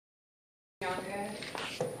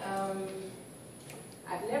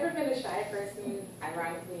shy person,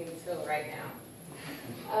 ironically, until right now.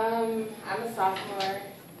 I'm a sophomore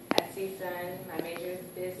at CSUN. My major is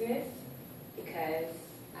business because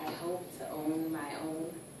I hope to own my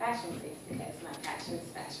own fashion place because my passion is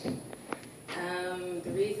fashion.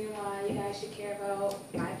 The reason why you guys should care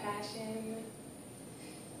about my passion is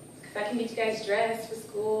because I can get you guys dressed for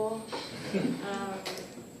school.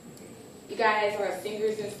 You guys are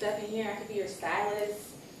singers and stuff in here. I could be your stylist.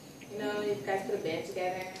 You know, you guys put a band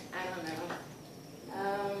together. I don't know.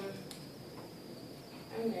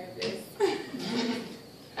 I'm nervous.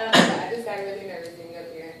 I just got really nervous being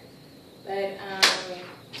up here. But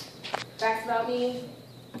facts about me: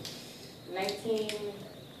 19.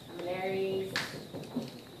 I'm married.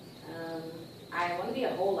 I want to be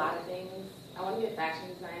a whole lot of things. I want to be a fashion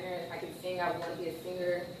designer. If I can sing, I want to be a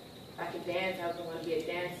singer. If I can dance, I would want to be a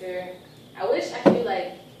dancer. I wish I could do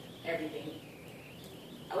like everything.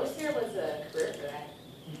 I wish there was a career for that.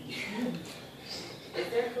 Is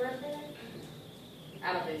there a career for that?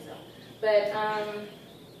 I don't think so. But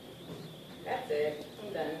that's it.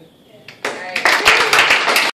 I'm done.